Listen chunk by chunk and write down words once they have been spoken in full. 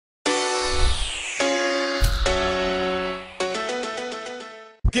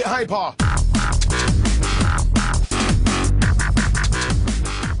Get hyper.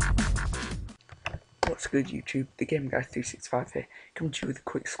 What's good, YouTube? The Game Guy 365 here, coming to you with a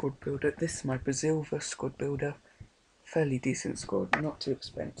quick squad builder. This is my Brazilver squad builder. Fairly decent squad, not too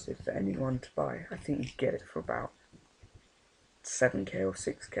expensive for anyone to buy. I think you can get it for about 7k or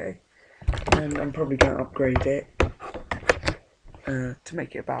 6k. And I'm probably going to upgrade it to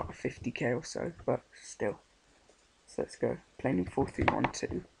make it about 50k or so, but still. So let's go. Playing in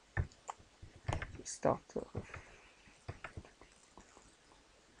 4-3-1-2. Let's start off.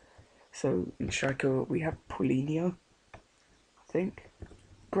 So in striker we have Paulinho, I think.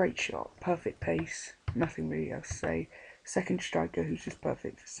 Great shot, perfect pace, nothing really else to say. Second striker, who's just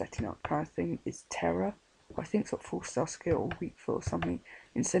perfect for setting up kind of thing, is Terra. I think it's got 4-star skill or weak foot or something.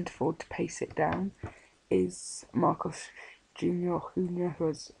 In centre forward to pace it down is Marcos Junior, who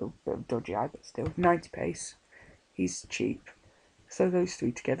has a bit of dodgy eye, but still 90 pace. He's cheap. So those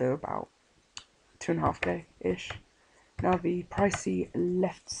three together about 2.5k ish. Now the pricey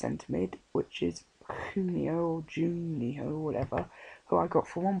left centre mid, which is Junio or whatever, who I got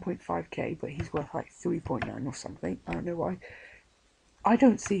for 1.5k, but he's worth like 3.9 or something. I don't know why. I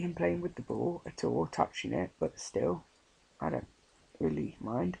don't see him playing with the ball at all, or touching it, but still, I don't really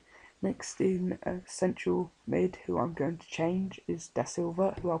mind. Next in central mid, who I'm going to change, is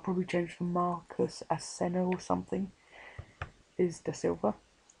Brazilver, who I'll probably change for Marcus Assuncao or something, is Brazilver.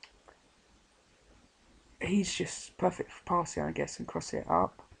 He's just perfect for passing, I guess, and crossing it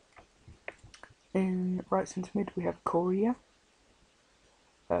up. In right centre mid, we have Korea,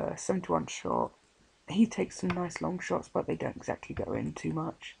 71 shot. He takes some nice long shots, but they don't exactly go in too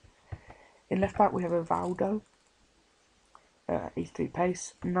much. In left back, we have Evaldo, 83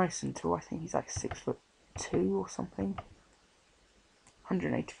 pace, nice and tall. I think he's like 6'2" or something.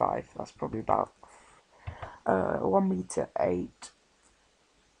 185. That's probably about 1m8.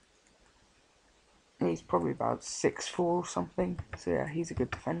 He's probably about 6'4" or something. So yeah, he's a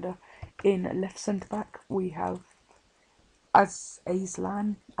good defender. In left centre back, we have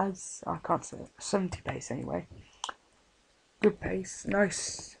Aslan, I can't say it, 70 pace anyway. Good pace,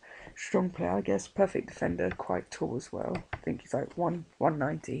 nice, strong player, I guess. Perfect defender, quite tall as well. I think he's like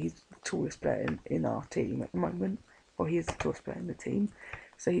 190. He's the tallest player in our team at the moment. Or he is the tallest player in the team.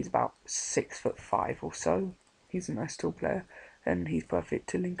 So he's about 6'5" or so. He's a nice tall player. And he's perfect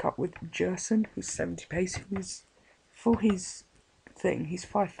to link up with Jerson, who's 70 pace. Who's, for his thing, he's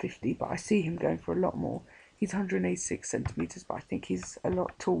 5'50", but I see him going for a lot more. He's 186 centimeters, but I think he's a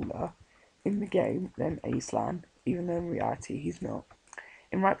lot taller in the game than Aslan, even though in reality he's not.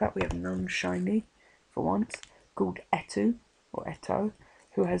 In right back we have non-shiny, for once, called Eto,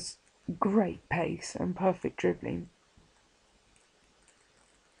 who has great pace and perfect dribbling.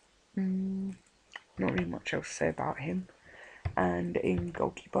 Not really much else to say about him. And in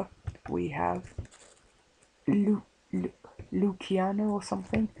goalkeeper we have Luciano or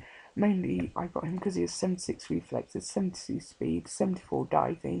something. Mainly I got him because he has 76 reflexes, 72 speed, 74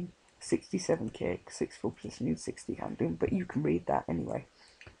 diving, 67 kick, 64 positioning, 60 handling, but you can read that anyway.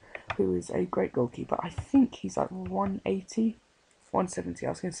 Who is a great goalkeeper. I think he's like 180, 170, I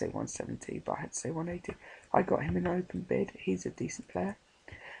was going to say 170, but I had to say 180. I got him in an open bid. He's a decent player.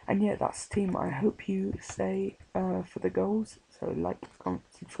 And yeah, that's the team. I hope you stay for the goals. So like, comment,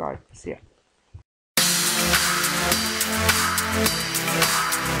 subscribe. See ya.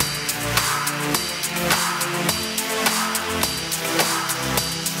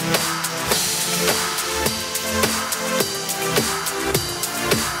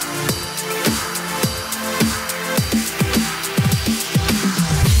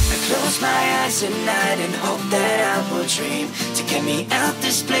 At night and hope that I will dream to get me out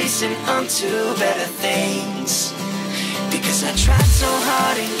this place and onto better things. Because I tried so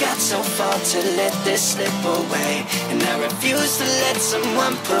hard and got so far to let this slip away, and I refuse to let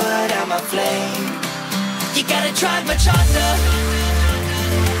someone put out my flame. You gotta try much harder,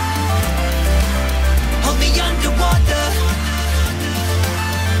 hold me underwater,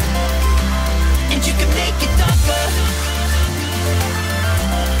 and you can make it darker.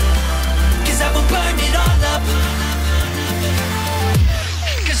 I will burn it all up,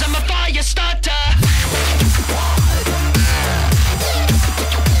 'cause I'm a fire starter.